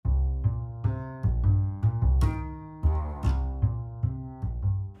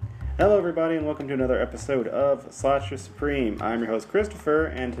Hello, everybody, and welcome to another episode of Slasher Supreme. I'm your host, Christopher,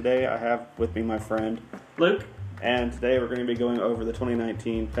 and today I have with me my friend Luke. And today we're going to be going over the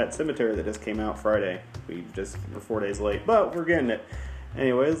 2019 Pet Sematary that just came out Friday. We're 4 days late, but we're getting it.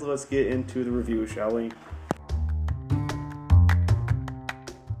 Anyways, let's get into the review, shall we?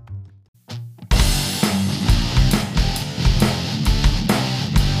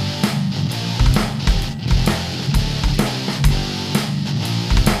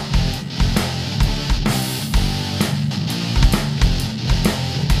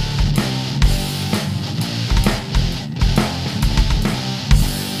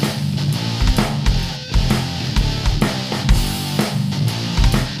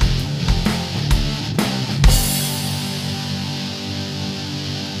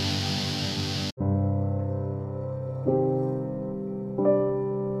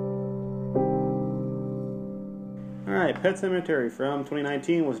 Alright, Pet Sematary from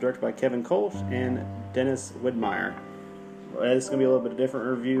 2019 was directed by Kevin Kolsch and Dennis Widmeyer. It's going to be a little bit of a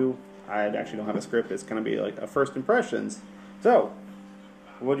different review. I actually don't have a script. It's going to be like a first impressions. So,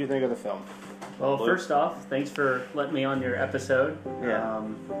 what do you think of the film? Well, first off, thanks for letting me on your episode. Yeah.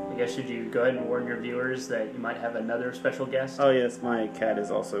 I guess should you go ahead and warn your viewers that you might have another special guest? Oh yes, my cat is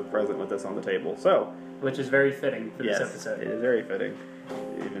also present with us on the table. So, which is very fitting for yes, this episode. It is very fitting.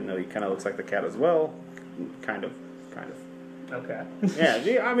 Even though he kind of looks like the cat as well. Kind of. Okay.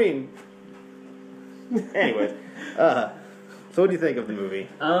 Yeah, I mean... Anyways. So what do you think of the movie?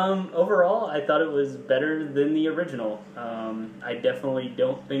 Overall, I thought it was better than the original. I definitely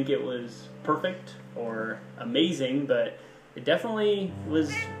don't think it was perfect or amazing, but it definitely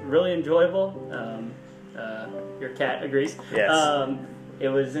was really enjoyable. Your cat agrees. Yes. It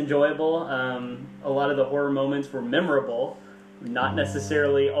was enjoyable. A lot of the horror moments were memorable, not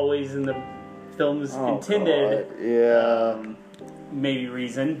necessarily always in the film's intended maybe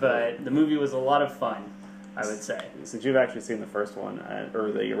reason, but the movie was a lot of fun, I would say. Since you've actually seen the first one,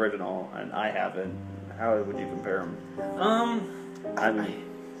 or the original, and I haven't, how would you compare them?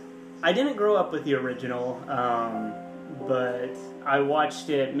 I didn't grow up with the original, but I watched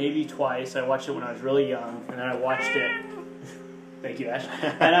it maybe twice. I watched it when I was really young, and then I watched it... Thank you, Ash.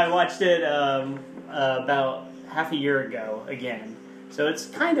 And I watched it about half a year ago again. So it's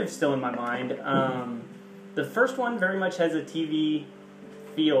kind of still in my mind. The first one very much has a TV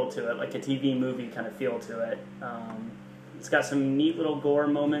feel to it, like a TV movie kind of feel to it. It's got some neat little gore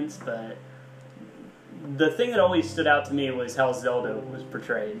moments, but the thing that always stood out to me was how Zelda was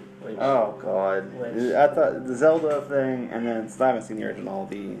portrayed. Oh, God. I thought the Zelda thing, and then, I haven't seen the original,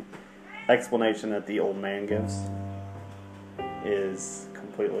 the explanation that the old man gives is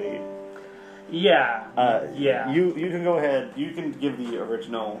completely... Yeah. You can go ahead. You can give the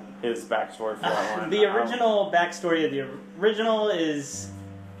original his backstory for that one. The original backstory of the original is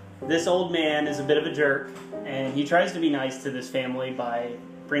this old man is a bit of a jerk, and he tries to be nice to this family by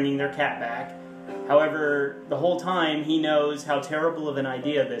bringing their cat back. However, the whole time he knows how terrible of an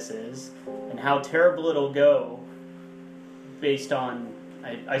idea this is, and how terrible it'll go based on...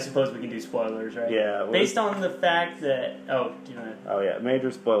 I suppose we can do spoilers, right? Yeah. Based on the fact that... Oh, do you want to... Oh, yeah.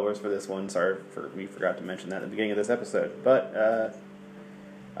 Major spoilers for this one. Sorry, we forgot to mention that at the beginning of this episode. But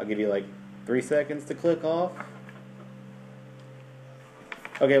I'll give you like 3 seconds to click off.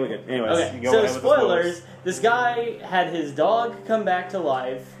 Okay, we good. Anyways, okay. Go so ahead with the spoilers. This guy had his dog come back to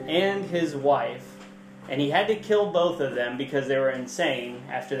life and his wife, and he had to kill both of them because they were insane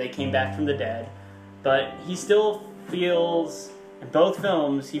after they came back from the dead. But he still feels... In both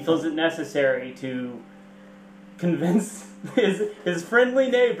films, he feels it necessary to convince his friendly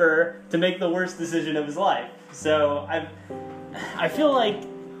neighbor to make the worst decision of his life. So I feel like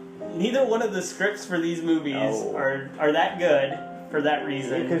neither one of the scripts for these movies are that good for that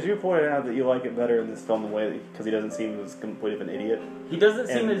reason. Because you pointed out that you like it better in this film because he doesn't seem as complete of an idiot. He doesn't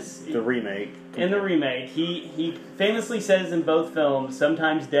seem as... The remake. In the remake, he famously says in both films,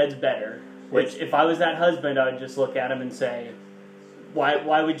 sometimes dead's better. Which, if I was that husband, I would just look at him and say...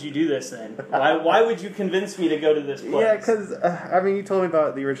 Why would you do this then? Why would you convince me to go to this place? Yeah, because you told me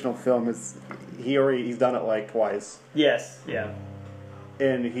about the original film. He's done it like twice. Yes, yeah.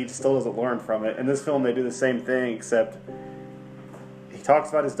 And he still doesn't learn from it. In this film, they do the same thing, except he talks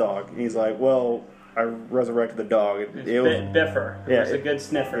about his dog. And he's like, "Well, I resurrected the dog. It was Biffer. It was a good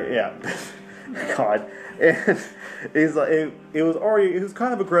sniffer. Yeah." God. And he's like, it was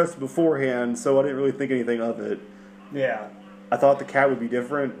kind of aggressive beforehand, so I didn't really think anything of it. Yeah. I thought the cat would be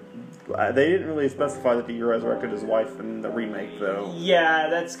different. They didn't really specify that he resurrected his wife in the remake, though. Yeah,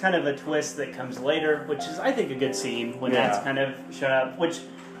 that's kind of a twist that comes later, which is, I think, a good scene when that's kind of shown up. Which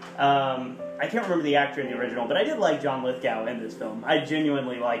I can't remember the actor in the original, but I did like John Lithgow in this film. I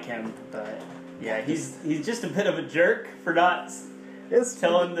genuinely like him, but yeah, he's just a bit of a jerk for not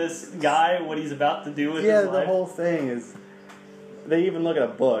telling this guy what he's about to do with his life. Yeah, the whole thing is... They even look at a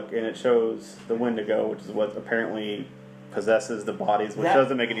book, and it shows the Wendigo, which is what apparently possesses the bodies, which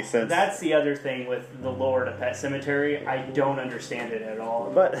doesn't make any sense. That's the other thing with the lore to Pet Sematary. I don't understand it at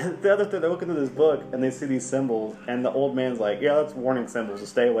all. But the other thing, they look into this book, and they see these symbols, and the old man's like, yeah, that's warning symbols to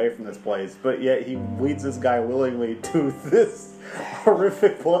stay away from this place. But yet he leads this guy willingly to this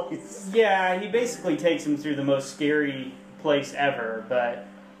horrific place. Yeah, he basically takes him through the most scary place ever, but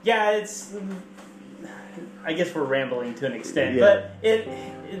yeah, it's... I guess we're rambling to an extent, but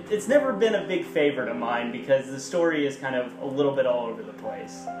it's never been a big favorite of mine because the story is kind of a little bit all over the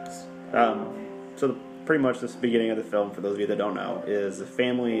place. So pretty much this beginning of the film, for those of you that don't know, is the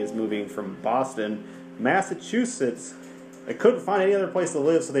family is moving from Boston, Massachusetts. They couldn't find any other place to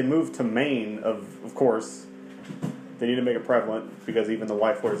live, so they moved to Maine. Of course, they need to make it prevalent because even the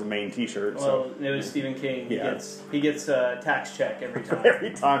wife wears a Maine T-shirt. Well, it was Stephen King. He gets a tax check every time.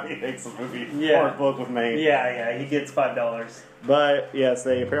 Every time he makes a movie or a book with Maine. Yeah, he gets $5. But yes,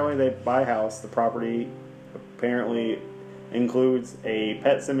 they buy a house. The property apparently includes a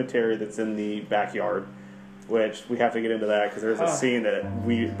pet cemetery that's in the backyard, which we have to get into that because there's a scene that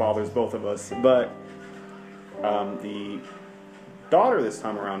bothers both of us. But the daughter this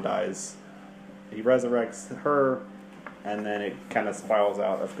time around dies. He resurrects her, and then it kind of spirals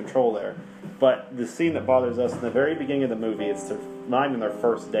out of control there. But the scene that bothers us in the very beginning of the movie, it's not even their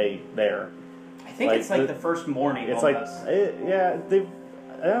first day there. I think it's like the first morning. It's almost. I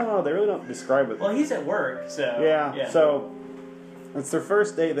don't know. They really don't describe it. Well, he's at work, so yeah. So it's their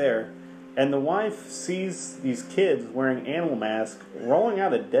first day there, and the wife sees these kids wearing animal masks rolling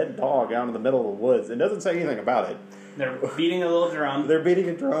out a dead dog out in the middle of the woods and doesn't say anything about it. They're beating a little drum. They're beating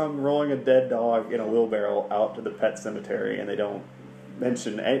a drum, rolling a dead dog in a wheelbarrow out to the pet cemetery, and they don't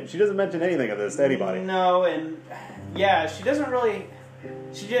mention... She doesn't mention anything of this to anybody. No, and yeah, she doesn't really...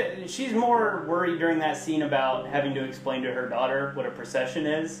 She's more worried during that scene about having to explain to her daughter what a procession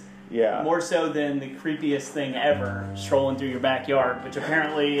is. Yeah. More so than the creepiest thing ever, strolling through your backyard, which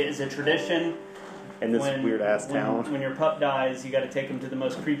apparently is a tradition. In this weird-ass town. When your pup dies, you got to take him to the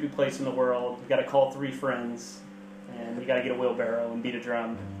most creepy place in the world. You got to call 3 friends. And you got to get a wheelbarrow and beat a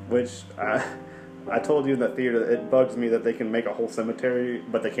drum. Which, I told you in the theater, it bugs me that they can make a whole cemetery,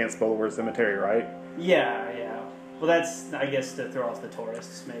 but they can't spell the word cemetery right. Yeah. Well, that's, I guess, to throw off the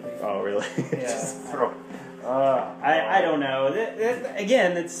tourists, maybe. Oh, really? Yeah. I don't know.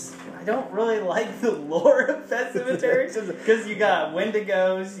 Again, I don't really like the lore of Pet Sematary. Because you got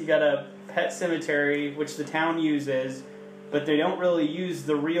Wendigos, you got a pet cemetery, which the town uses, but they don't really use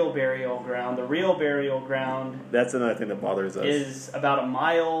the real burial ground. The real burial ground... That's another thing that bothers us. ...is about a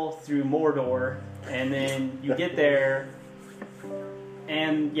mile through Mordor, and then you get there,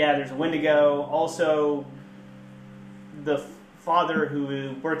 and yeah, there's a Wendigo. Also, the father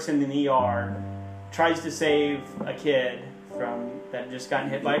who works in the ER tries to save a kid that just gotten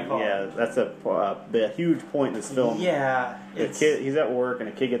hit by a car. Yeah, that's a huge point in this film. Yeah. He's at work, and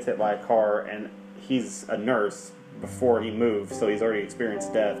a kid gets hit by a car, and he's a nurse before he moved, so he's already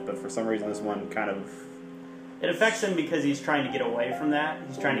experienced death, but for some reason this one kind of... It affects him because he's trying to get away from that.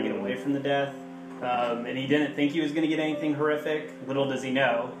 He's trying to get away from the death. And he didn't think he was going to get anything horrific. Little does he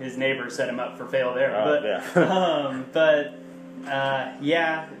know, his neighbor set him up for fail there.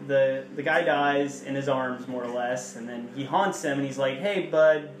 The guy dies in his arms, more or less, and then he haunts him, and he's like, hey,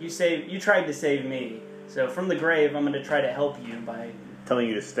 bud, you tried to save me. So from the grave, I'm going to try to help you by... telling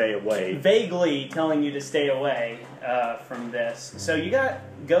you to stay away. Vaguely telling you to stay away from this. So you got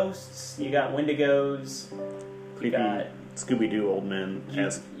ghosts, you got Wendigos, you got Scooby-Doo old men.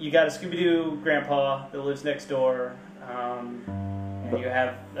 You got a Scooby-Doo grandpa that lives next door, and you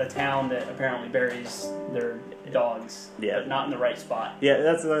have a town that apparently buries their dogs, but not in the right spot. Yeah,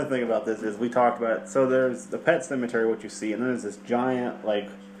 that's another thing about this is we talked about. So there's the pet cemetery, what you see, and then there's this giant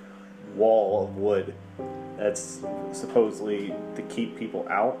wall of wood that's supposedly to keep people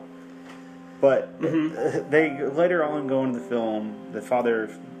out. But they later on go into the film,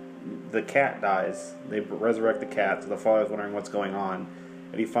 the cat dies. They resurrect the cat, so the father's wondering what's going on.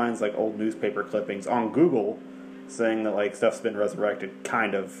 And he finds old newspaper clippings on Google saying that stuff's been resurrected,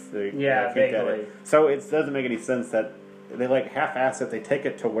 kind of. Vaguely. So it doesn't make any sense that they half-ass it. They take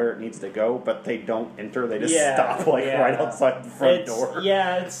it to where it needs to go, but they don't enter. They just stop right outside the front door.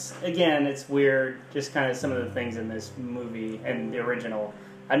 Yeah, it's weird. Just kind of some of the things in this movie and the original.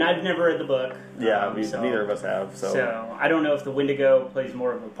 And I've never read the book. Yeah, neither of us have. So I don't know if the Wendigo plays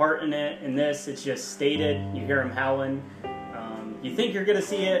more of a part in it. In this, it's just stated. You hear him howling. you think you're gonna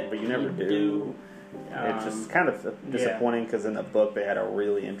see it, but you never do. It's just kind of disappointing because in the book they had a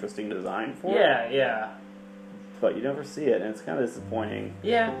really interesting design for it. Yeah. But you never see it, and it's kind of disappointing.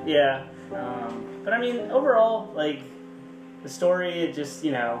 Yeah. But I mean, overall, like, the story, it just,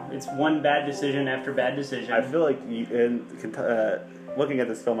 it's one bad decision after bad decision. I feel like looking at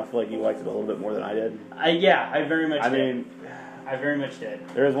this film, I feel like you liked it a little bit more than I did. I very much did. I very much did.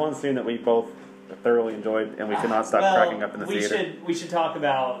 There is one scene that we both thoroughly enjoyed, and we could not stop cracking up in the theater. We should talk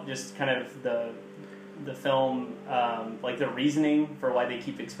about just kind of the film, like the reasoning for why they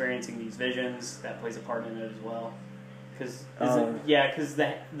keep experiencing these visions. That plays a part in it as well. Because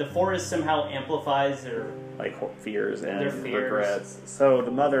the forest somehow amplifies their fears and their fears. Regrets. So the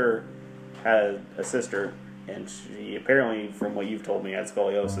mother had a sister, and she apparently, from what you've told me, had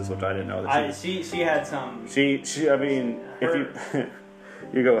scoliosis, which I didn't know. She had some. I mean, if you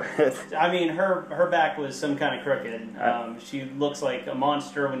you go ahead. I mean, her back was some kind of crooked. She looks like a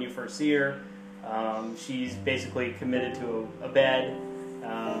monster when you first see her. She's basically committed to a bed,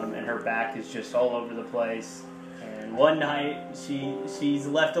 and her back is just all over the place. And one night, she's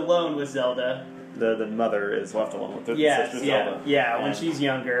left alone with Zelda. The mother is left alone with her sister Zelda. Yeah, when she's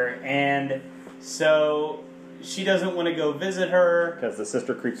younger. And so she doesn't want to go visit her. Because the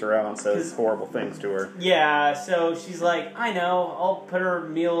sister creeps her out and says horrible things to her. Yeah, so she's like, I know, I'll put her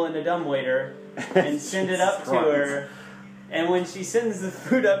meal in a dumbwaiter and send it up to her. And when she sends the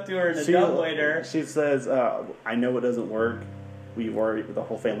food up to her in a dumbwaiter... She says, I know it doesn't work. The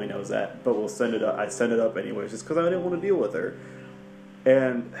whole family knows that, but we'll send it up. I send it up anyways, just because I didn't want to deal with her.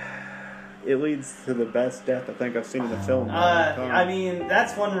 And it leads to the best death I think I've seen in the film. I mean,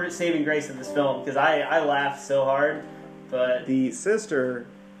 that's one saving grace of this film, because I laughed so hard. But the sister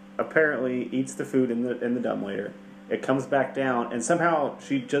apparently eats the food in the dumbwaiter. It comes back down, and somehow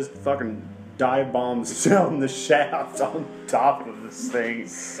she just fucking dive bombs down the shaft on top of this thing.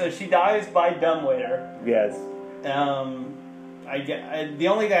 So she dies by dumbwaiter. Yes. The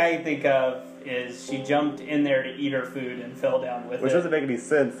only thing I can think of is she jumped in there to eat her food and fell down with it. Which doesn't make any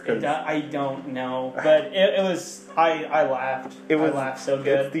sense. I don't know. But it was... I laughed. I laughed so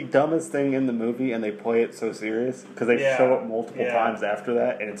good. It's the dumbest thing in the movie, and they play it so serious. Because they show it multiple times after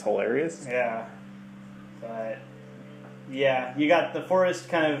that, and it's hilarious. Yeah. But... yeah, you got the forest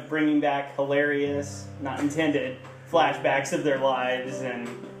kind of bringing back hilarious, not intended, flashbacks of their lives and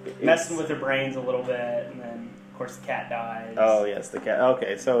messing with their brains a little bit, and then, of course, the cat dies. Oh, yes, the cat.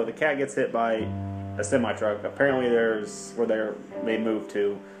 Okay, so the cat gets hit by a semi-truck. Apparently there's, where they moved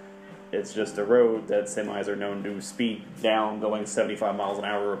to, it's just a road that semis are known to speed down, going 75 miles an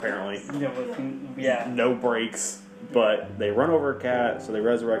hour, apparently. Yeah. No brakes, but they run over a cat, so they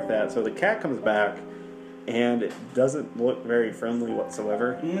resurrect that. So the cat comes back, and it doesn't look very friendly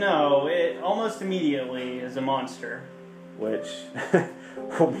whatsoever. No, it almost immediately is a monster. Which,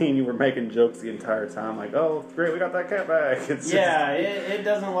 you were making jokes the entire time, like, oh, great, we got that cat back. It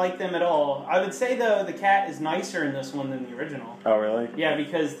doesn't like them at all. I would say, though, the cat is nicer in this one than the original. Oh, really? Yeah,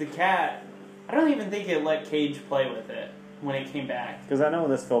 because the cat, I don't even think it let Cage play with it when it came back. Because I know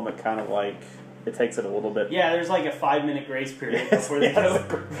in this film it kind of it takes it a little bit. Yeah, there's like a 5-minute grace period before they go.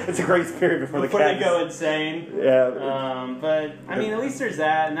 It's a grace period before they go insane. Yeah. But I mean, at least there's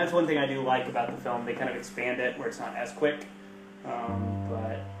that, and that's one thing I do like about the film. They kind of expand it where it's not as quick.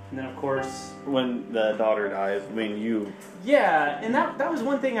 And then of course when the daughter dies, Yeah, and that was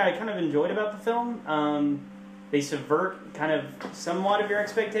one thing I kind of enjoyed about the film. They subvert kind of somewhat of your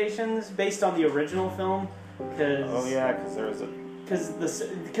expectations based on the original film. Because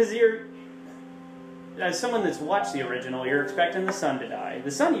you're, as someone that's watched the original, you're expecting the son to die.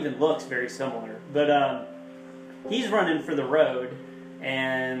 The son even looks very similar, but he's running for the road,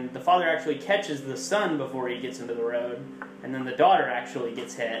 and the father actually catches the son before he gets into the road, and then the daughter actually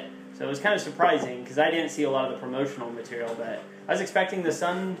gets hit. So it was kind of surprising, because I didn't see a lot of the promotional material, but I was expecting the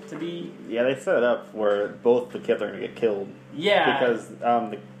son to be... Yeah, they set it up where both the kids are going to get killed. Yeah. Because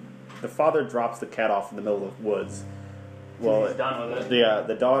the father drops the cat off in the middle of the woods. Well, he's done with it. Yeah,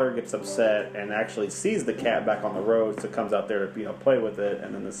 the daughter gets upset and actually sees the cat back on the road, so comes out there to play with it,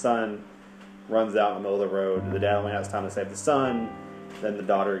 and then the son runs out in the middle of the road. The dad only has time to save the son. Then the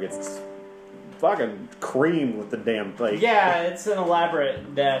daughter gets fucking creamed with the damn thing. Yeah, it's an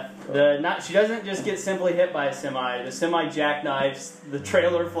elaborate death. She doesn't just get simply hit by a semi. The semi jackknifes, the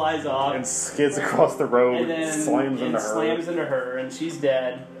trailer flies off, and skids across the road, and then slams into her, and she's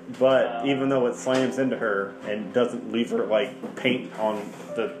dead. But even though it slams into her and doesn't leave her like paint on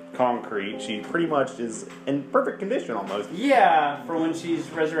the concrete, she pretty much is in perfect condition almost. Yeah, for when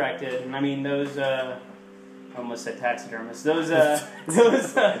she's resurrected. And I mean, those almost said taxidermist. The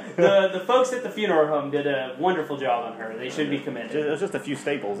folks at the funeral home did a wonderful job on her. They should be commended. It was just a few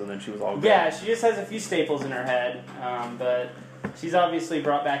staples, and then she was all good. Yeah, she just has a few staples in her head, but she's obviously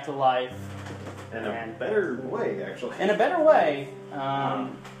brought back to life. In a better way, actually. In a better way.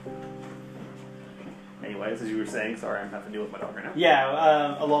 Anyways, as you were saying, sorry, I'm having to deal with my dog right now.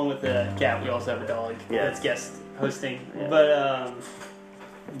 Yeah, along with the cat, we also have a dog that's guest hosting. Yeah. But,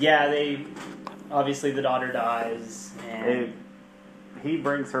 they... Obviously, the daughter dies, and... He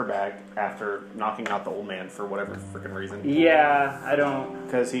brings her back after knocking out the old man for whatever freaking reason. Yeah, I don't...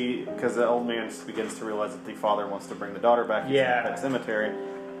 Because the old man begins to realize that the father wants to bring the daughter back into the Pet Cemetery,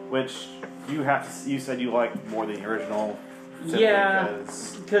 which you said you liked more than the original. Yeah,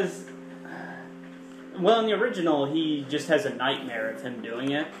 because... Well, in the original, he just has a nightmare of him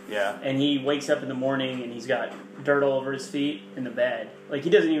doing it. Yeah. And he wakes up in the morning and he's got dirt all over his feet in the bed. Like, he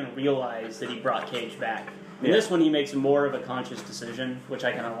doesn't even realize that he brought Cage back. In this one, he makes more of a conscious decision, which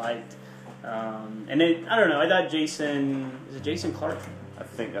I kind of liked. And I don't know, I thought Jason... Is it Jason Clarke? I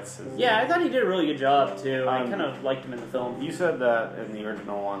think that's his... Yeah, I thought he did a really good job, too. I kind of liked him in the film. You said that in the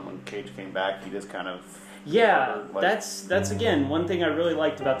original one, when Cage came back, he just kind of... Yeah, that's again, one thing I really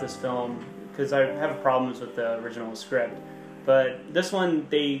liked about this film... Because I have problems with the original script. But this one,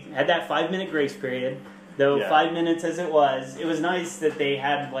 they had that 5-minute grace period. Though 5 minutes as it was nice that they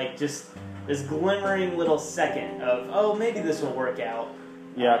had like just this glimmering little second of, oh, maybe this will work out.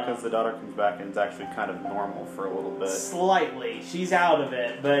 Yeah, because the daughter comes back and it's actually kind of normal for a little bit. Slightly. She's out of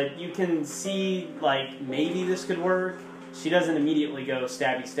it. But you can see, like, maybe this could work. She doesn't immediately go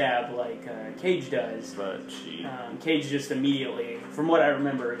stabby stab like Cage does. But she... Cage just immediately, from what I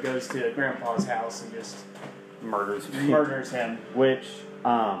remember, goes to Grandpa's house and just... Murders him. Which,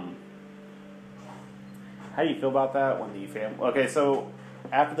 how do you feel about that when the family... Okay, so,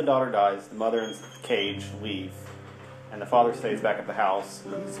 after the daughter dies, the mother and Cage leave, and the father stays back at the house,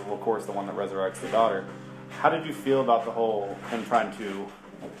 who's, of course, the one that resurrects the daughter. How did you feel about the whole, him trying to...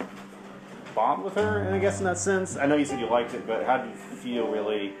 bond with her, I guess, in that sense? I know you said you liked it, but how did you feel,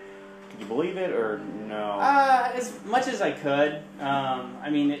 really? Could you believe it, or no? As much as I could. I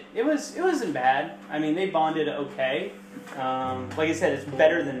mean, it wasn't bad. I mean, they bonded okay. Like I said, it's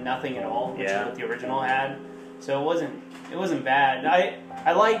better than nothing at all, which is what the original had. So it wasn't bad.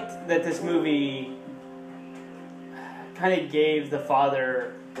 I liked that this movie kind of gave the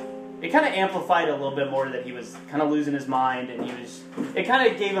father... It kind of amplified a little bit more that he was kind of losing his mind, and it kind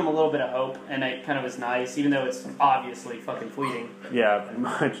of gave him a little bit of hope, and it kind of was nice, even though it's obviously fucking fleeting. Yeah, pretty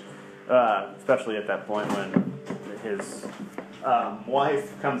much. Especially at that point when his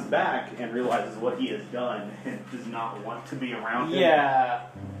wife comes back and realizes what he has done and does not want to be around him. Yeah.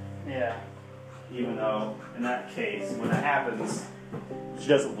 Even though, in that case, when that happens... She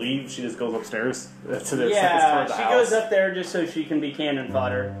doesn't leave, she just goes upstairs to the second story of the house. She goes up there just so she can be cannon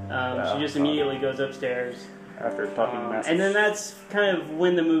fodder. She just immediately goes upstairs. After talking to Master. And then that's kind of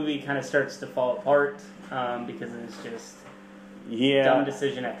when the movie kind of starts to fall apart, because it's just dumb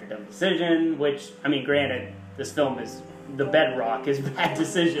decision after dumb decision, which, I mean, granted, this film is, the bedrock is bad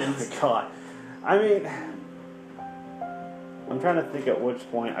decisions. God. I mean, I'm trying to think at which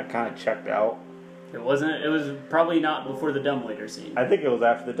point I kind of checked out. It was probably not before the dumbwaiter scene. I think it was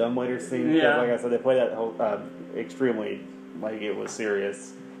after the dumbwaiter scene. Yeah. Like I said, they played that whole, extremely, like it was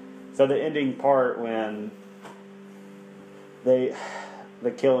serious. So the ending part when the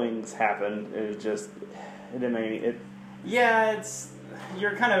killings happened, it was just, it didn't make any, Yeah, it's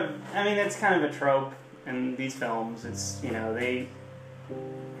kind of a trope in these films. It's,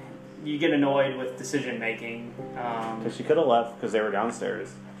 you get annoyed with decision making. Because she could have left because they were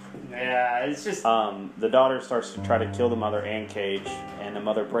downstairs. Yeah, it's just... the daughter starts to try to kill the mother and Cage, and the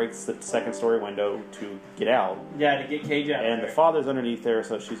mother breaks the second story window to get out. Yeah, to get Cage out. And the father's underneath there,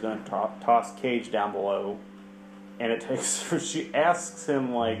 so she's going to toss Cage down below. And it takes her, she asks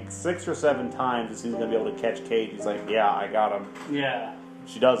him like 6 or 7 times if he's going to be able to catch Cage. He's like, yeah, I got him. Yeah.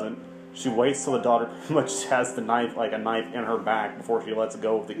 She doesn't. She waits till the daughter pretty much has the knife, like a knife in her back before she lets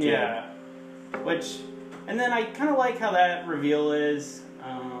go of the kid. Yeah. And then I kind of like how that reveal is.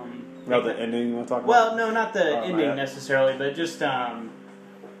 The ending you want to talk about? Well, no, not the ending necessarily, but just,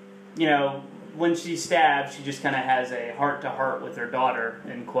 when she stabs, she just kind of has a heart-to-heart with her daughter,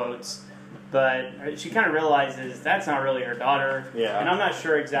 in quotes. But she kind of realizes that's not really her daughter. Yeah. And I'm not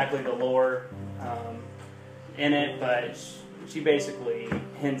sure exactly the lore in it, but she basically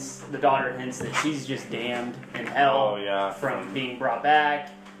the daughter hints that she's just damned in hell from being brought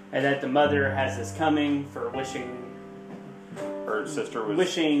back, and that the mother has this coming for wishing her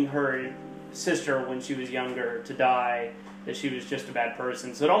sister when she was younger to die, that she was just a bad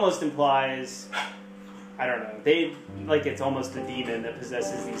person. So it almost implies, I don't know. They like it's almost a demon that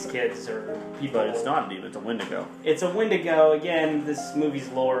possesses these kids or people. But it's not a demon, it's a Wendigo. It's a Wendigo. Again, this movie's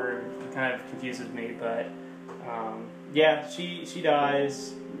lore kind of confuses me, but yeah, she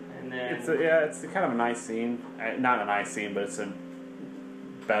dies, and then It's kind of a nice scene. Not a nice scene, but it's a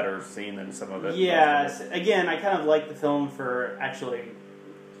better scene than some of it. Yeah, again, I kind of like the film for actually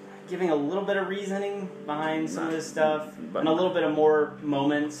giving a little bit of reasoning behind some of this stuff, and a little bit of more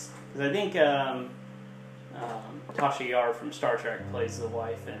moments. Because I think Tasha Yar from Star Trek plays the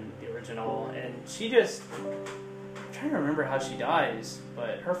wife in the original, and she just... I'm trying to remember how she dies,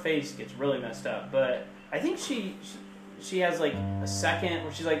 but her face gets really messed up. But I think she has like a second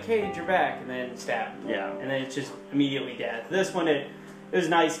where she's like, "Cage, you're back," and then stabbed. Yeah. And then it's just immediately death. This one, it was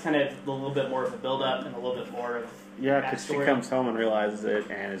nice, kind of a little bit more of a build-up and a little bit more of because she comes home and realizes it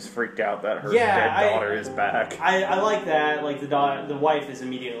and is freaked out that her Yeah, dead daughter is back. I like that. Like the wife is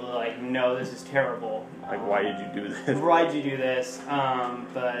immediately like, "No, this is terrible. Like, why did you do this? Why did you do this?"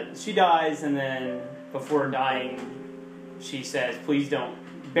 But she dies, and then before dying, she says, "Please don't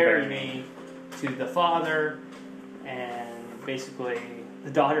bury me," to the father, and basically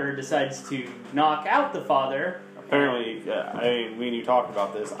the daughter decides to knock out the father. Apparently, when you talked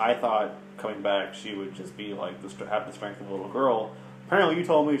about this, I thought coming back she would just be like have the strength of a little girl. Apparently, you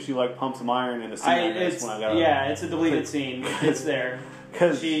told me she like pumps some iron in the scene. It's a deleted scene. It's there.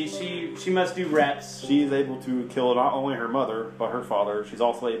 Because she must do reps. She's able to kill not only her mother but her father. She's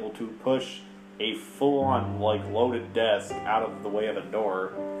also able to push a full-on like loaded desk out of the way of a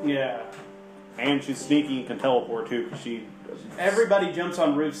door. Yeah. And she's sneaky and can teleport too. Because everybody jumps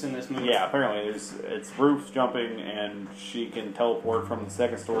on roofs in this movie. Yeah, apparently it's roofs jumping, and she can teleport from the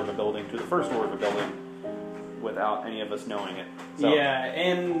second story of a building to the first story of a building without any of us knowing it. So. Yeah,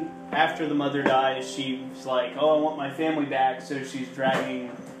 and after the mother dies, she's like, "Oh, I want my family back," so she's dragging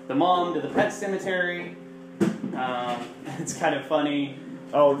the mom to the pet cemetery. It's kind of funny.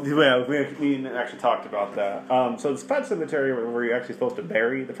 Oh, yeah, we actually talked about that. So this pet cemetery where you're actually supposed to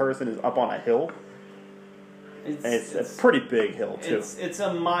bury the person is up on a hill. It's a pretty big hill, too. It's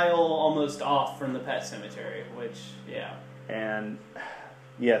a mile almost off from the pet cemetery, which, yeah. And,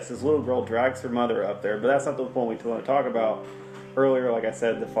 yes, this little girl drags her mother up there, but that's not the point we want to talk about. Earlier, like I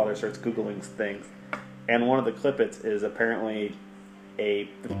said, the father starts Googling things, and one of the clippets is apparently a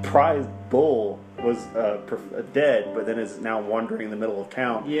prize bull was dead, but then is now wandering in the middle of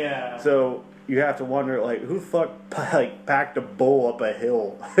town. Yeah. So you have to wonder, like, who the fuck packed a bull up a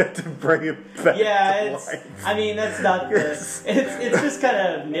hill to bring it back to life? I mean, that's not the... It's just kind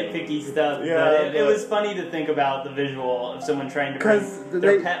of nitpicky stuff, yeah, but it was funny to think about the visual of someone trying to bring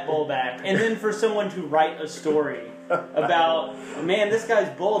their pet bull back, and then for someone to write a story about, man, this guy's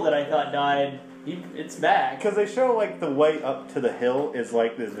bull that I thought died... It's back. Because they show, like, the way up to the hill is,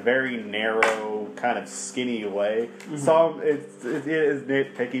 like, this very narrow, kind of skinny way. Mm-hmm. So it is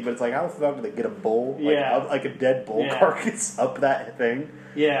nitpicky, but it's like, how the fuck do they get a bull? Like, like a dead bull carcass up that thing?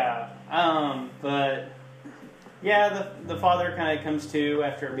 Yeah. But, yeah, the father kind of comes to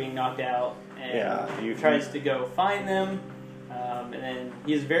after being knocked out and tries to go find them. And then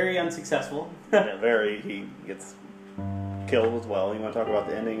he's very unsuccessful. He gets... killed as well. You want to talk about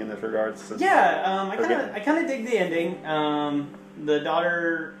the ending in this regards? I kind of dig the ending. The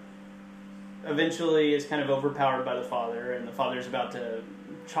daughter eventually is kind of overpowered by the father, and the father's about to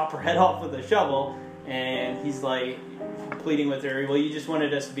chop her head off with a shovel, and he's like pleading with her, "Well, you just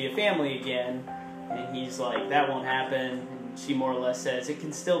wanted us to be a family again," and he's like, "That won't happen." And she more or less says, "It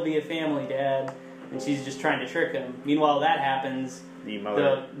can still be a family, Dad," and she's just trying to trick him. Meanwhile, that happens.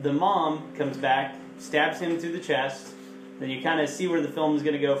 The mom comes back, stabs him through the chest. Then you kind of see where the film is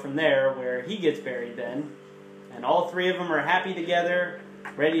going to go from there, where he gets buried then. And all three of them are happy together,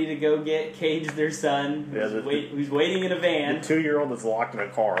 ready to go get Cage, their son, who's waiting in a van. The 2-year-old is locked in a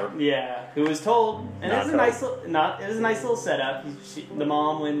car. Yeah, who was told, and it was a nice little setup. The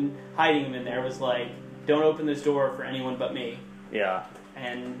mom, when hiding him in there, was like, "Don't open this door for anyone but me." Yeah.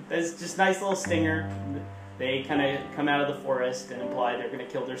 And that's just a nice little stinger. They kind of come out of the forest and imply they're going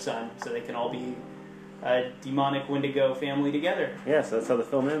to kill their son, so they can all be a demonic Wendigo family together. Yeah, so that's how the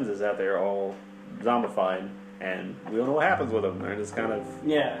film ends, is that they're all zombified, and we don't know what happens with them. They're just kind of...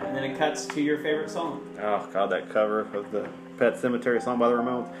 Yeah, and then it cuts to your favorite song. Oh, God, that cover of the Pet Cemetery song by the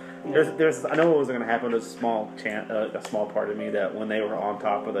Ramones. Yeah. I know what was going to happen. There's a small part of me that when they were on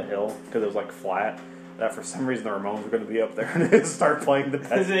top of the hill, because it was like flat, that for some reason the Ramones were going to be up there and they start playing the Pet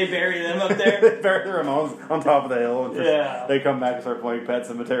Because they bury them up there? They bury the Ramones on top of the hill, and they come back and start playing Pet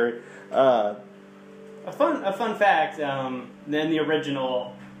Cemetery. A fun fact, in the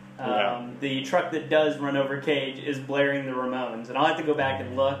original, The truck that does run over Cage is blaring the Ramones, and I'll have to go back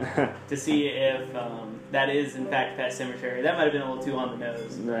and look to see if that is in fact Pet Sematary. That might have been a little too on the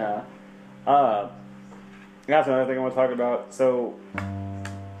nose. Yeah. That's another thing I want to talk about. So,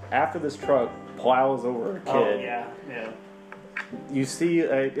 after this truck plows over a kid, Oh yeah. you see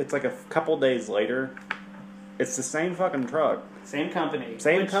it's like a couple days later. It's the same fucking truck, Same company.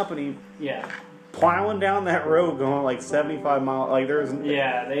 company, Yeah. plowing down that road going like 75 miles. Like there's,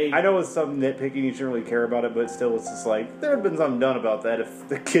 Yeah. I know it's something nitpicking. You shouldn't really care about it, but still, it's just like there had been something done about that if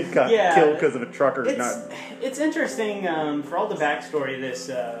the kid got killed because of a trucker. It's interesting for all the backstory this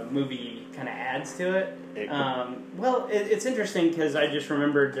movie kind of adds to it. It's interesting because I just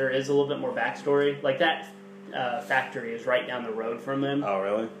remembered there is a little bit more backstory. Like that factory is right down the road from them. Oh,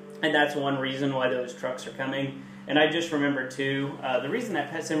 really? And that's one reason why those trucks are coming. And I just remembered, too, the reason that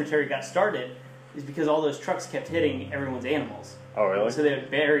Pet Sematary got started is because all those trucks kept hitting everyone's animals. Oh, really? So they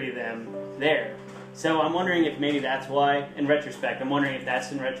would bury them there. So I'm wondering if maybe that's why, in retrospect,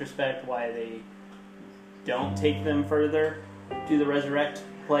 why they don't take them further to the Resurrect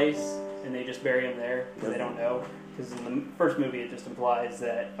place and they just bury them there because they don't know. Because in the first movie it just implies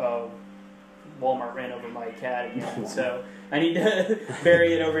that, Walmart ran over my cat again, so I need to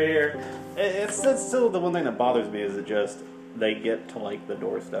bury it over here. It's still the one thing that bothers me is it just they get to like the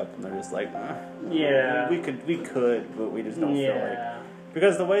doorstep and they're just like, yeah, we could, but we just don't feel like.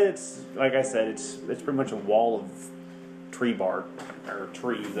 Because the way it's, like I said, it's pretty much a wall of tree bark or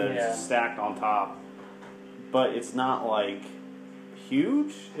trees that are stacked on top, but it's not like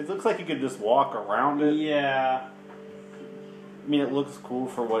huge. It looks like you could just walk around it. Yeah. I mean, it looks cool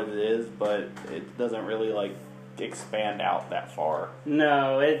for what it is, but it doesn't really like expand out that far.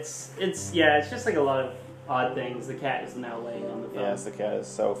 No, it's just like a lot of odd things. The cat is now laying on the phone. Yes, the cat is.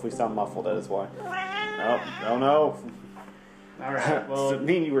 So if we sound muffled, that is why. Oh no. All right. Well, so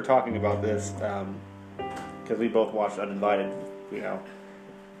me and you were talking about this because we both watched Uninvited. You know,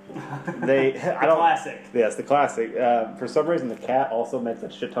 classic. Yes, the classic. For some reason, the cat also makes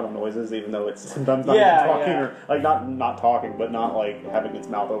a shit ton of noises, even though it's sometimes not even talking or like not talking, but not like having its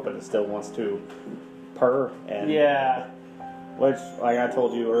mouth open. It still wants to purr and Which, like I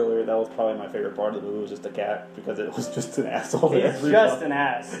told you earlier, that was probably my favorite part of the movie was just the cat because it was just an asshole. It's just an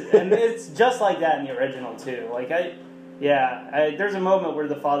ass, and it's just like that in the original too. Like there's a moment where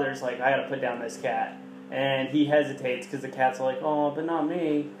the father's like, "I got to put down this cat." And he hesitates because the cat's like, "Oh, but not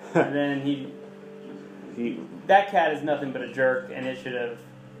me." And then that cat is nothing but a jerk, and it should have.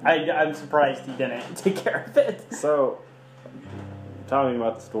 I'm surprised he didn't take care of it. So, talking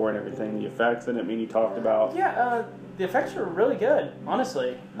about the story and everything, the effects in it. I mean, you talked about. Yeah, the effects are really good,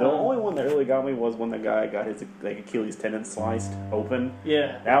 honestly. The only one that really got me was when the guy got his Achilles tendon sliced open.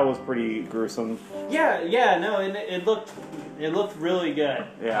 Yeah, that was pretty gruesome. Yeah, no, and it looked really good.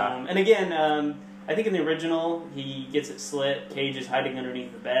 Yeah, and again. I think in the original, he gets it slit, Cage is hiding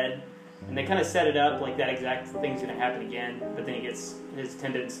underneath the bed, and they kind of set it up like that exact thing's going to happen again, but then he gets his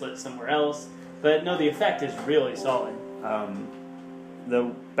tendon slit somewhere else. But no, the effect is really solid.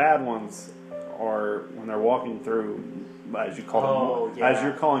 The bad ones are when they're walking through, as you call them, as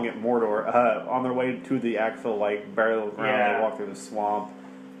you're calling it, Mordor, on their way to the actual like burial ground. They walk through the swamp.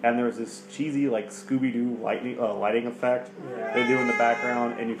 And there's this cheesy, like, Scooby-Doo lighting effect they do in the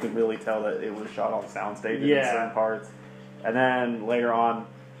background, and you can really tell that it was shot on soundstage in certain parts. And then later on,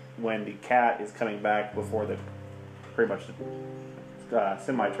 when the cat is coming back before the pretty much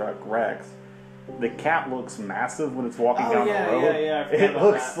semi-truck wrecks, the cat looks massive when it's walking down the road. It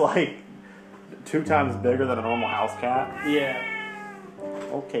looks like 2 times bigger than a normal house cat. Yeah.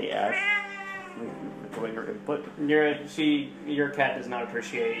 Okay, Ash. Your input. Your cat does not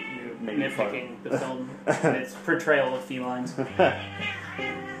appreciate you nitpicking the film and its portrayal of felines. Okay.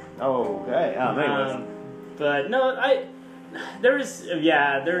 Anyways. But no, there's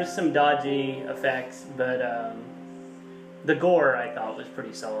some dodgy effects, but the gore I thought was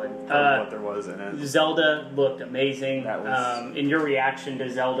pretty solid. What there was in it. Zelda looked amazing. That was... and your reaction to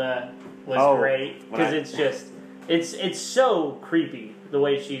Zelda was great because it's so creepy the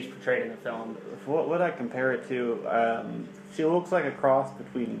way she's portrayed in the film. What would I compare it to? She looks like a cross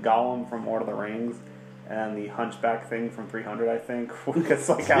between Gollum from Lord of the Rings and the Hunchback thing from 300, I think. It's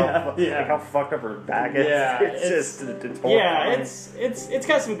like how fucked up her back is. Yeah, it's horrifying. It's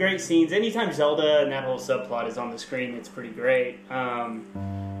got some great scenes. Anytime Zelda and that whole subplot is on the screen, it's pretty great.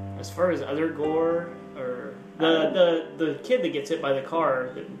 As far as other gore, or the kid that gets hit by the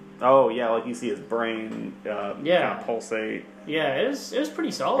car. Oh yeah, like you see his brain kind of pulsate. Yeah, it was pretty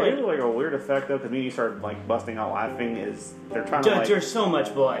solid. It was like a weird effect though, because when you start like busting out laughing, is they're trying to there's so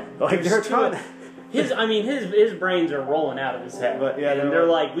much blood. Like they're trying. his brains are rolling out of his head. But, yeah, and they're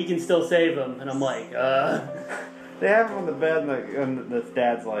like, we can still save him, and I'm like, They have him on the bed, and the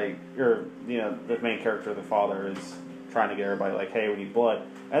dad's like, or the main character, the father, is trying to get everybody like, hey, we need blood.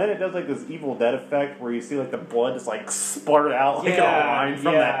 And then it does like this Evil Dead effect where you see like the blood just like splurt out like a line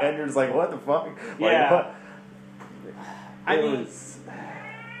from that head. And you're just like, what the fuck? Like, what?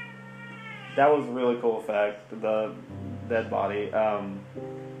 That was a really cool effect. The dead body.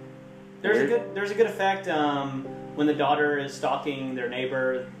 There's a good effect when the daughter is stalking their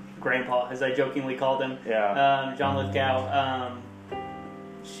neighbor, Grandpa, as I jokingly called him. Yeah. John Lithgow.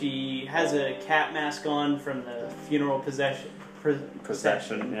 She has a cat mask on from the funeral procession.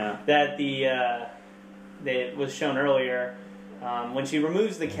 Yeah. That that was shown earlier. When she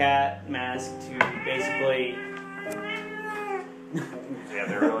removes the cat mask to basically. Yeah,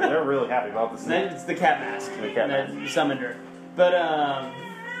 they're really happy about this. It's the cat mask. The cat that mask. Summoned her. But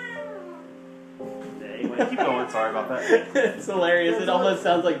anyway, keep going. Sorry about that. It's hilarious. It almost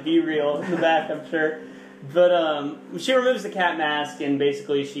sounds like Be Real in the back, I'm sure. But she removes the cat mask, and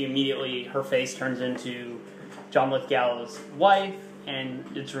basically her face turns into John Lithgow's wife, and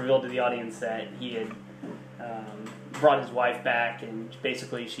it's revealed to the audience that he had brought his wife back, and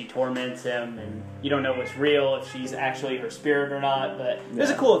basically she torments him, and you don't know what's real, if she's actually her spirit or not, but there's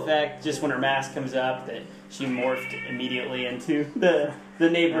a cool effect just when her mask comes up that she morphed immediately into the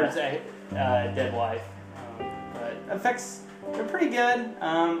neighbor's dead wife. But effects are pretty good.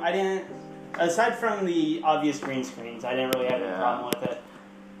 Aside from the obvious green screens, I didn't really have a problem with it.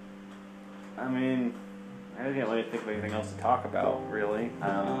 I mean, I didn't really think of anything else to talk about, really.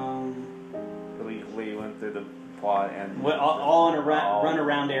 We went through the plot and... all in a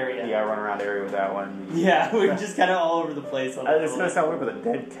run-around area. Yeah, run-around area with that one. Yeah, we were just kind of all over the place. It's going to sound weird, but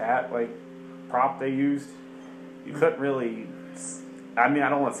the dead cat, prop they used, you couldn't really... I mean, I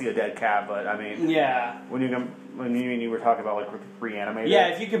don't want to see a dead cat, but, I mean... Yeah. When you were talking about, Reanimator... Yeah,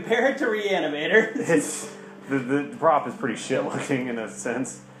 if you compare it to Reanimator... The prop is pretty shit-looking in a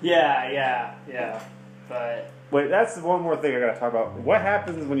sense. Yeah. But... Wait, that's one more thing I gotta talk about. What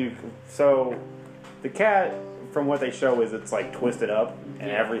happens when you... So, the cat, from what they show, is it's, twisted up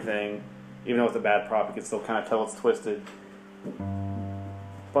and everything. Even though it's a bad prop, you can still kind of tell it's twisted.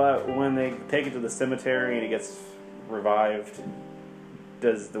 But when they take it to the cemetery and it gets revived,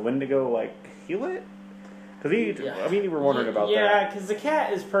 does the Wendigo, heal it? Because you were wondering about that. Yeah, because the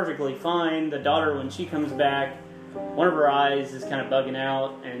cat is perfectly fine. The daughter, when she comes back, one of her eyes is kind of bugging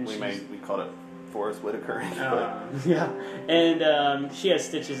out, and we called it Forrest Whitaker. Yeah, and she has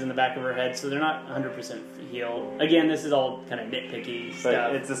stitches in the back of her head, so they're not 100% healed. Again, this is all kind of nitpicky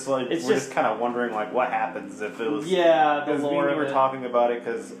stuff. It's just we're just kind of wondering what happens if it was. Yeah, the because lore we of were it. talking about it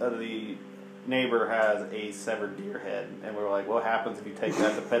because the neighbor has a severed deer head, and we were like, what happens if you take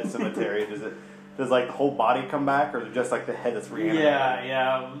that to Pet Cemetery? Does the whole body come back, or is it just the head that's reanimated?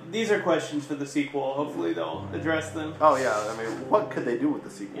 Yeah. These are questions for the sequel. Hopefully they'll address them. Oh yeah, I mean, what could they do with the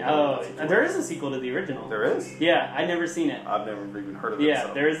sequel? Oh, there is a sequel to the original. There is? Yeah, I've never seen it. I've never even heard of it. Yeah,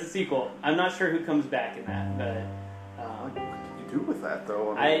 so. there is a sequel. I'm not sure who comes back in that, but... What could you do with that,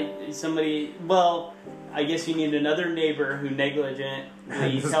 though? I guess you need another neighbor who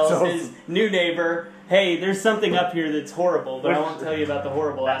negligently tells his new neighbor, hey, there's something up here that's horrible, but I won't tell you about the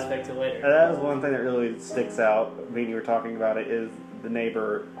horrible aspect till later. That was one thing that really sticks out. I mean, you were talking about it, is the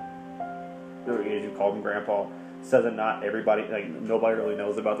neighbor, as you called him Grandpa, says that not everybody, nobody really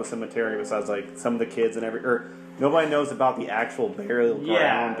knows about the cemetery besides, some of the kids and nobody knows about the actual burial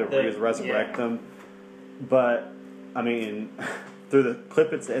ground to resurrect them. But, I mean, through the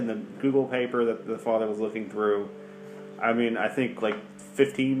clip it's in the Google paper that the father was looking through, I mean, I think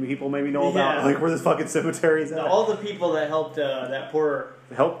 15 people maybe know about where this fucking cemetery is at. All the people that helped that poor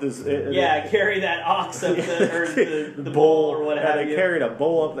carry that ox up the bull or what have you. They carried a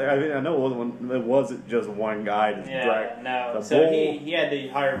bull up there. I mean, I know it wasn't just one guy to drag the so bull. He had to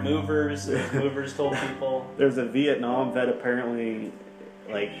hire movers. So movers told people. There's a Vietnam vet apparently.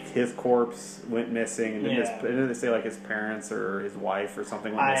 His corpse went missing, and didn't they say his parents or his wife or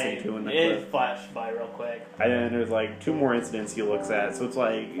something went missing too in the clip? It flashed by real quick. And then there's 2 more incidents he looks at, so it's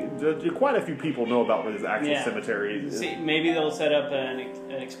quite a few people know about where this actual cemetery is. See, maybe they'll set up an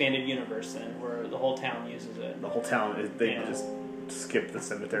expanded universe then, where the whole town uses it. The whole town just skip the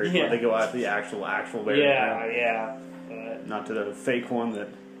cemetery, Yeah. but they go out to the actual burial ground. Yeah, but Not to the fake one that.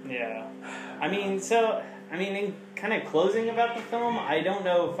 yeah. In kind of closing about the film, I don't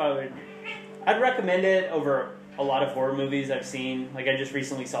know if I'd recommend it over a lot of horror movies I've seen. I just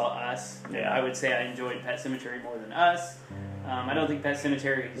recently saw Us. Yeah. I would say I enjoyed Pet Sematary more than Us. I don't think Pet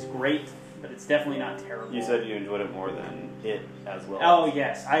Sematary is great, but it's definitely not terrible. You said you enjoyed it more than it as well. Oh,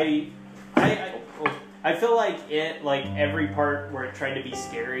 yes. I feel like every part where it tried to be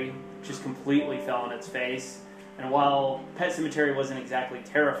scary just completely fell on its face. And while Pet Sematary wasn't exactly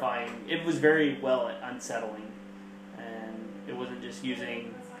terrifying, it was very well unsettling. And it wasn't just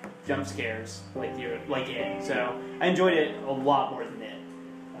using jump scares like it. So I enjoyed it a lot more than it,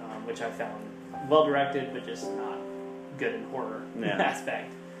 which I found well directed, but just not good in horror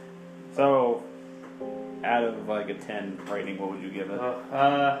aspect. So, out of like a 10 rating, what would you give it?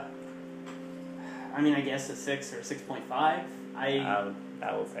 I mean, I guess a 6 or 6.5.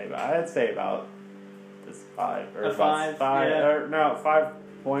 I will say I'd say about this 5 or a 5, yeah. Or no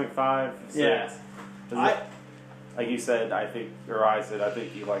 5.5, 6. Yeah. Like you said, I think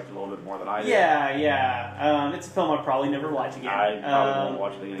you liked it a little bit more than I did. Yeah. It's a film I'll probably never watch again. I probably won't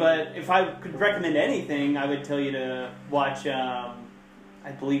watch it again. But if I could recommend anything, I would tell you to watch.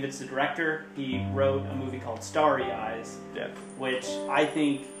 I believe it's the director. He wrote a movie called Starry Eyes, which I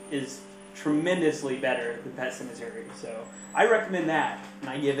think is tremendously better than Pet Sematary. So I recommend that, and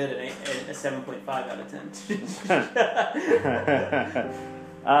I give it a 7.5 out of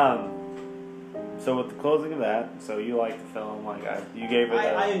 10. So with the closing of that, so you liked the film, you gave it.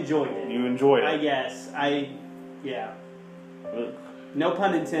 I enjoyed it. You enjoyed it. I guess No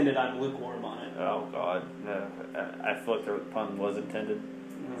pun intended. I'm lukewarm on it. Oh God, no. I feel like the pun was intended.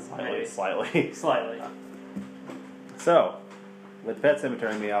 Slightly. So, with Pet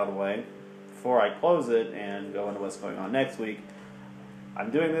Sematary me out of the way, before I close it and go into what's going on next week, I'm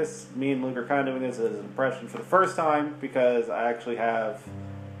doing this. Me and Luke are kind of doing this as an impression for the first time because I actually have.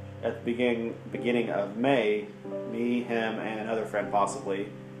 At the beginning of May, me, him, and another friend possibly,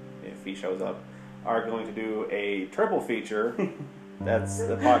 if he shows up, are going to do a triple feature.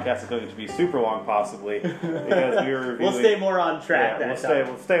 The podcast is going to be super long possibly because we were reviewing... We'll stay more on track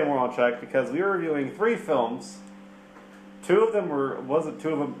we'll stay more on track because we were reviewing 3 films. Both of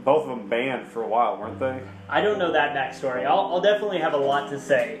them banned for a while, weren't they? I don't know that backstory. I'll definitely have a lot to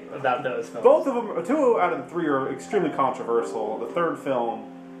say about those films. Both of them, 2 out of the 3 are extremely controversial. The third film...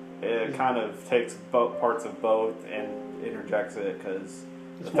 It kind of takes parts of both and interjects it because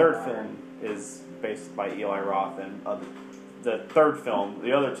the third film is based by Eli Roth, and the third film,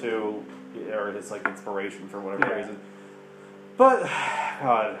 the other 2 are his inspiration for whatever reason. But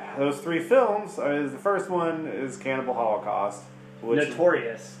God, those 3 films. The first one is Cannibal Holocaust, the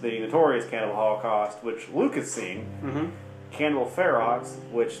notorious Cannibal Holocaust, which Luke has seen. Mm-hmm. Cannibal Ferox,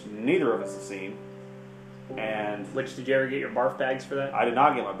 which neither of us have seen. Which, did you ever get your barf bags for that? I did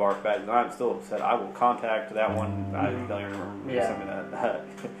not get my barf bags, and I'm still upset. I will contact that one. I don't even remember who sent me that.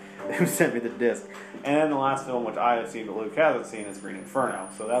 Who sent me the disc. And then the last film, which I have seen but Luke hasn't seen, is Green Inferno.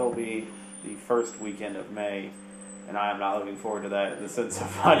 So that'll be the first weekend of May, and I am not looking forward to that in the sense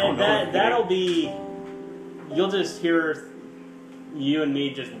of I don't know. That'll be... You'll just hear you and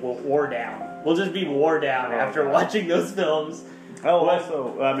me just wore down. We'll just be wore down after watching those films. Oh,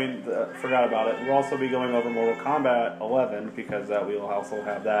 also, forgot about it. We'll also be going over Mortal Kombat 11 because we'll also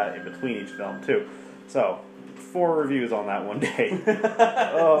have that in between each film too. So, 4 reviews on that one day.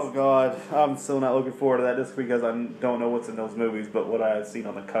 Oh God, I'm still not looking forward to that just because I don't know what's in those movies, but what I've seen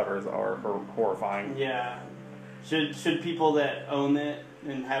on the covers are horrifying. Yeah. Should people that own it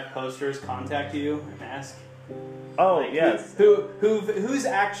and have posters contact you and ask? Oh, yes. Who's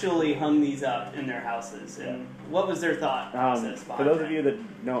actually hung these up in their houses, and what was their thought process behind For those of you that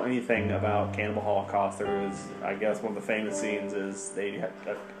know anything about Cannibal Holocaust, there is, I guess, one of the famous scenes is they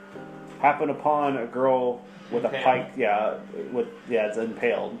happen upon a girl with a pike, it's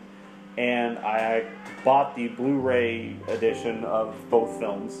impaled, and I bought the Blu-ray edition of both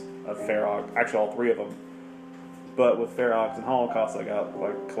films of Ferox, actually all 3 of them. But with Ferox and Holocaust, I got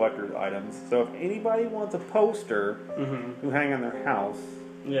collector's items. So if anybody wants a poster to hang in their house,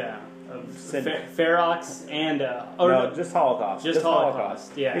 Ferox and just Holocaust. Just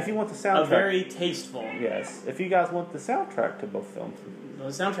Holocaust. Yeah. If you want the soundtrack, very tasteful. Yes. If you guys want the soundtrack to both films, the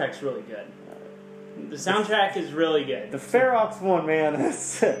soundtrack's really good. The soundtrack is really good. The Ferox one, man,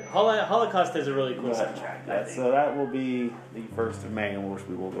 Holocaust has a really cool soundtrack. Yeah, so that will be the 1st of May, in which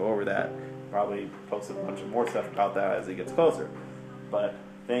we will go over that. Probably post a bunch of more stuff about that as it gets closer. But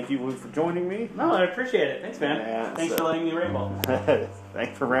thank you, Luke, for joining me. No, I appreciate it. Thanks, man. Thanks for letting me ramble.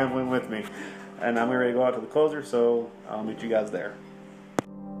 Thanks for rambling with me. And I'm ready to go out to the closer, so I'll meet you guys there.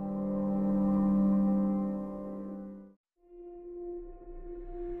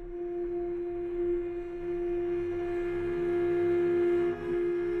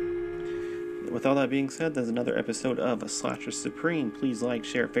 With all that being said, there's another episode of Slasher Supreme. Please like,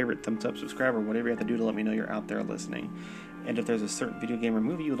 share, favorite, thumbs up, subscribe, or whatever you have to do to let me know you're out there listening. And if there's a certain video game or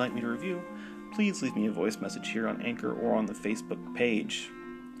movie you would like me to review, please leave me a voice message here on Anchor or on the Facebook page.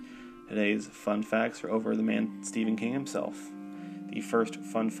 Today's fun facts are over the man Stephen King himself. The first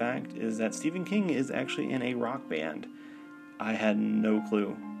fun fact is that Stephen King is actually in a rock band. I had no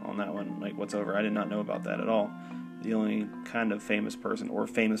clue on that one, whatsoever. I did not know about that at all. The only kind of famous person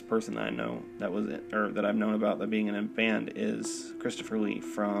that I know that was it, or that I've known about that being in a band is Christopher Lee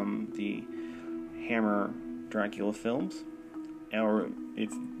from the Hammer Dracula films. Or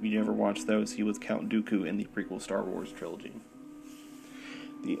if you ever watched those, he was Count Dooku in the prequel Star Wars trilogy.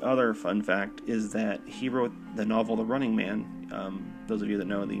 The other fun fact is that he wrote the novel The Running Man. Those of you that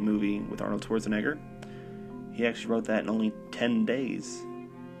know the movie with Arnold Schwarzenegger, he actually wrote that in only 10 days.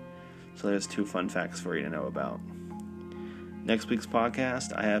 So there's 2 fun facts for you to know about. Next week's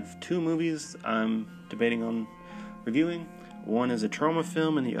podcast, I have 2 movies I'm debating on reviewing. One is a trauma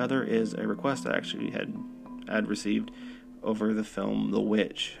film, and the other is a request I actually had received over the film The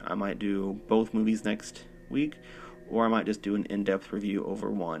Witch. I might do both movies next week, or I might just do an in-depth review over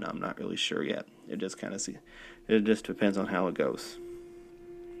one. I'm not really sure yet. It just depends on how it goes.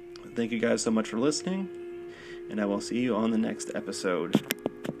 Thank you guys so much for listening, and I will see you on the next episode.